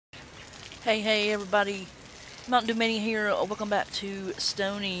Hey everybody, Mntdewmania here. Welcome back to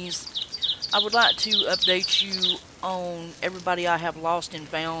Stonies. I would like to update you on everybody I have lost and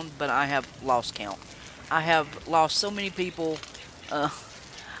found, but I have lost count. I have lost so many people, uh,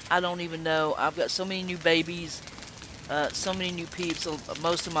 I don't even know. I've got so many new babies, so many new peeps.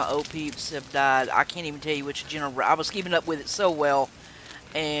 Most of my old peeps have died. I can't even tell you which generation. I was keeping up with it so well,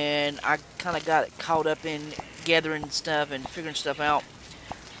 and I kind of got caught up in gathering stuff and figuring stuff out.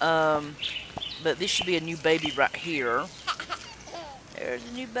 Um, but this should be a new baby right here. There's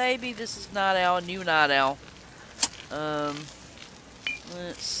a new baby. This is Night Owl, new Night Owl. Um,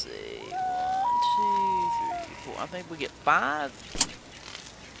 let's see. One, two, three, four. I think we get 5.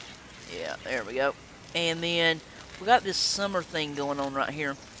 Yeah, there we go. And then we got this summer thing going on right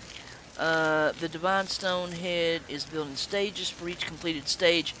here. The Divine Stone Head is built in stages. For each completed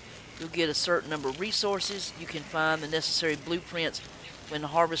stage, you'll get a certain number of resources. You can find the necessary blueprints when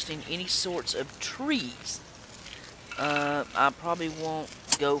harvesting any sorts of trees. I probably won't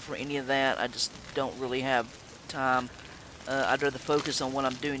go for any of that. I just don't really have time. I'd rather focus on what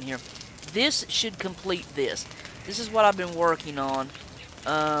I'm doing here. This should complete this. This is what I've been working on.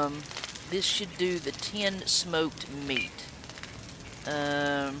 This should do the 10 smoked meat.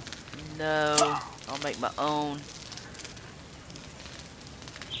 No. I'll make my own.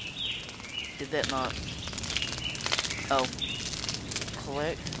 Did that not? Oh.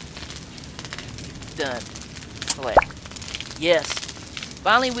 Collect. Done. Collect. Yes.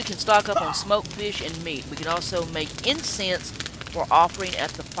 Finally, we can stock up on smoked fish and meat. We can also make incense for offering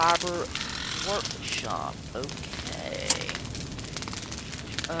at the fiber workshop. Okay.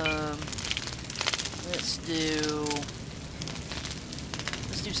 Let's do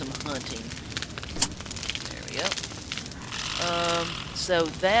some hunting. There we go. So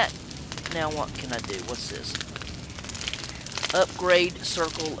that, now what can I do? What's this? Upgrade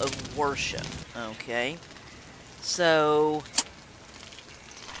Circle of Worship. Okay. So,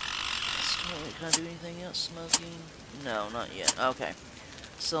 can I do anything else? Smoking? No, not yet. Okay.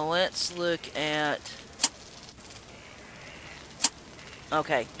 So let's look at...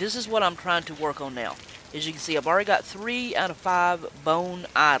 Okay, this is what I'm trying to work on now. As you can see, I've already got 3 out of 5 bone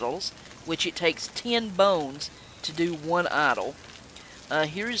idols, which it takes 10 bones to do 1 idol.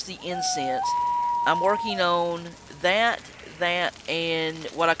 Here's the incense. I'm working on that, and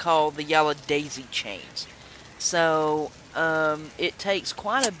what I call the yellow daisy chains. So, it takes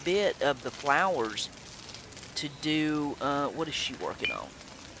quite a bit of the flowers to do, what is she working on?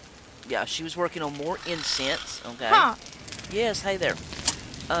 Yeah, she was working on more incense, okay? Huh. Yes, hey there.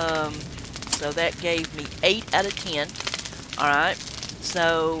 So that gave me 8 out of 10. Alright,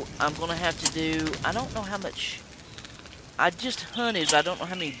 so I'm going to have to do, I don't know how much, I just hunted, but I don't know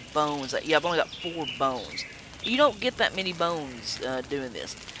how many bones. Yeah, I've only got 4 bones. You don't get that many bones doing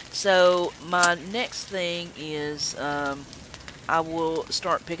this. So my next thing is I will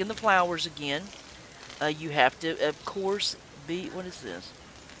start picking the flowers again. You have to, of course, be, what is this?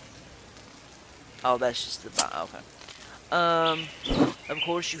 Oh, that's just the, okay. Of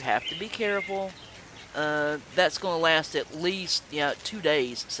course, you have to be careful. That's going to last at least, 2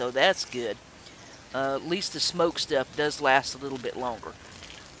 days, so that's good. At least the smoke stuff does last a little bit longer.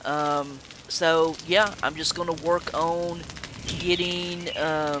 So, yeah, I'm just going to work on getting,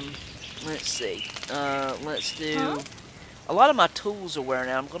 let's see, let's do, a lot of my tools are wearing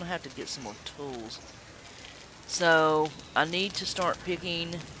out. I'm going to have to get some more tools. So, I need to start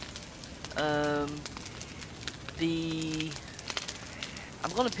picking, I'm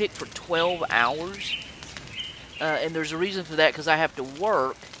going to pick for 12 hours, and there's a reason for that, because I have to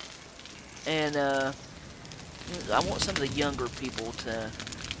work, and, I want some of the younger people to...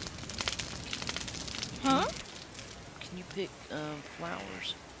 Huh? Can you pick,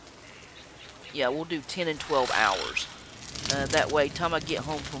 flowers? Yeah, we'll do 10 and 12 hours. That way, time I get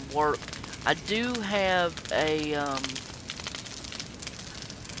home from work, I do have a,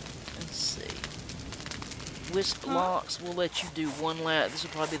 let's see. Wisp locks, we'll let you do one last, this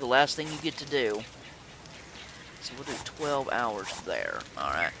will probably be the last thing you get to do. So we'll do 12 hours there.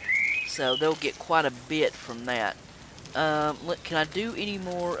 Alright. So they'll get quite a bit from that. Look, can I do any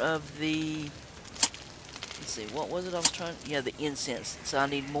more of the... Let's see, what was it I was trying... Yeah, the incense. So I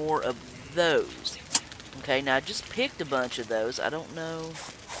need more of those. Okay, now I just picked a bunch of those. I don't know...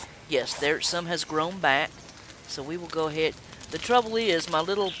 Yes, there some has grown back. So we will go ahead... The trouble is, my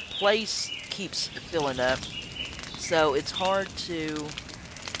little place keeps filling up. So it's hard to...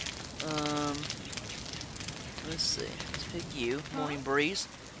 let's see. Let's pick you. Morning Breeze.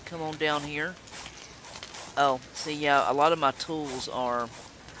 Come on down here. Oh, see, yeah, a lot of my tools are...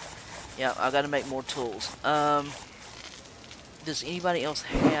 Yeah, I gotta make more tools. does anybody else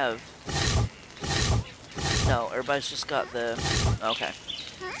have? No, everybody's just got the... Okay.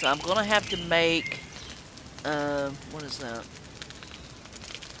 So I'm going to have to make... what is that?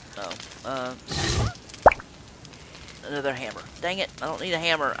 Oh, another hammer. Dang it, I don't need a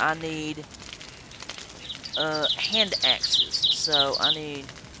hammer. I need hand axes. So I need...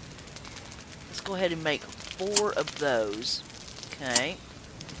 Let's go ahead and make 4 of those. Okay.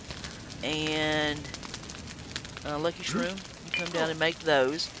 And Lucky Shroom, you come down and make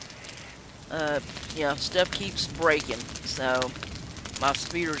those. Yeah, stuff keeps breaking, so my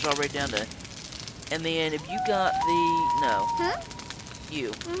speeder's already down to... And then if you got the... No.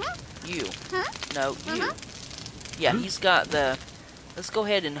 You. You. No, you. Yeah, he's got the... Let's go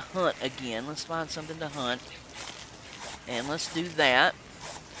ahead and hunt again. Let's find something to hunt. And let's do that.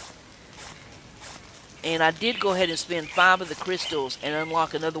 And I did go ahead and spend 5 of the crystals and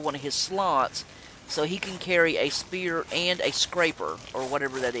unlock another one of his slots, so he can carry a spear and a scraper, or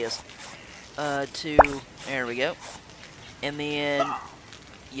whatever that is, to... There we go. And then...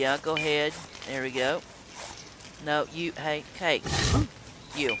 Yeah, go ahead. There we go. No, you... Hey, Kate.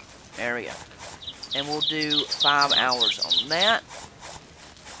 You. There we go. And we'll do 5 hours on that.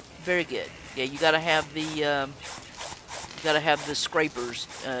 Very good. Yeah, you gotta have the... you gotta have the scrapers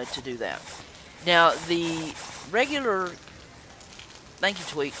to do that. Now, the regular... Thank you,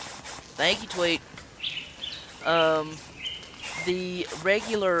 Tweet. Thank you, Tweet. The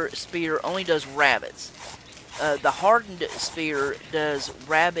regular spear only does rabbits. The hardened spear does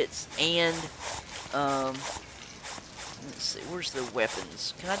rabbits and... let's see, where's the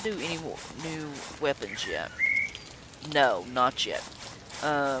weapons? Can I do any more new weapons yet? No, not yet.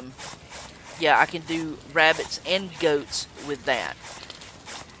 Yeah, I can do rabbits and goats with that.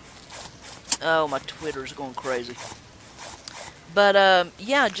 Oh, my Twitter's going crazy. But,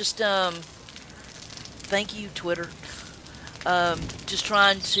 yeah, just, thank you, Twitter. Just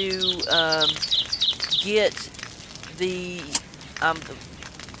trying to, get the,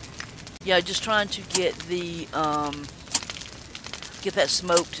 yeah, just trying to get the, get that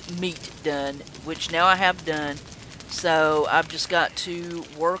smoked meat done, which now I have done. So, I've just got to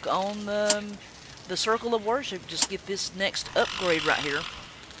work on the Circle of Worship, just get this next upgrade right here.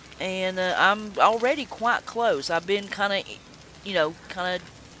 And I'm already quite close. I've been kind of, you know, kind of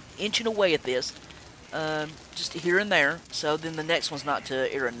inching away at this. Just here and there. So then the next one's not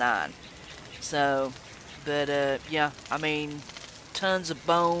to Era 9. So, but, yeah, I mean, tons of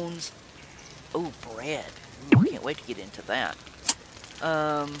bones. Oh, bread. Ooh, I can't wait to get into that.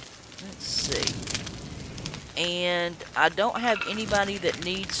 Let's see. And I don't have anybody that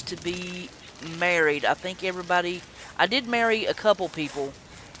needs to be married. I think everybody... I did marry a couple people.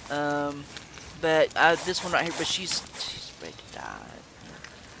 But this one right here, but she's ready to die.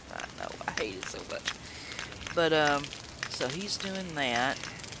 I know, I hate it so much. But, so he's doing that.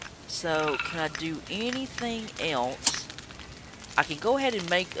 So, can I do anything else? I can go ahead and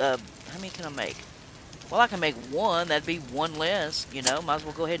make, how many can I make? Well, I can make 1, that'd be 1 less, you know, might as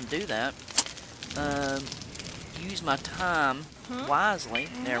well go ahead and do that. Use my time wisely.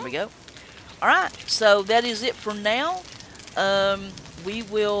 There we go. Alright, so that is it for now.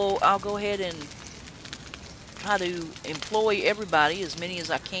 I'll go ahead and try to employ everybody, as many as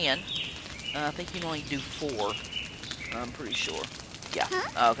I can. I think you can only do 4. I'm pretty sure. Yeah,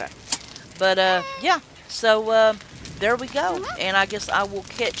 okay. But, yeah, so, there we go. And I guess I will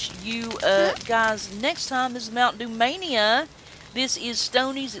catch you, guys, next time. This is Mntdewmania. This is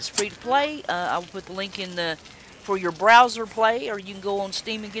Stonies. It's free to play. I will put the link in the... for your browser play, or you can go on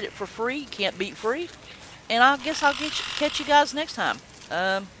Steam and get it for free. Can't beat free. And I guess I'll catch you guys next time.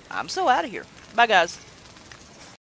 I'm so out of here. Bye, guys.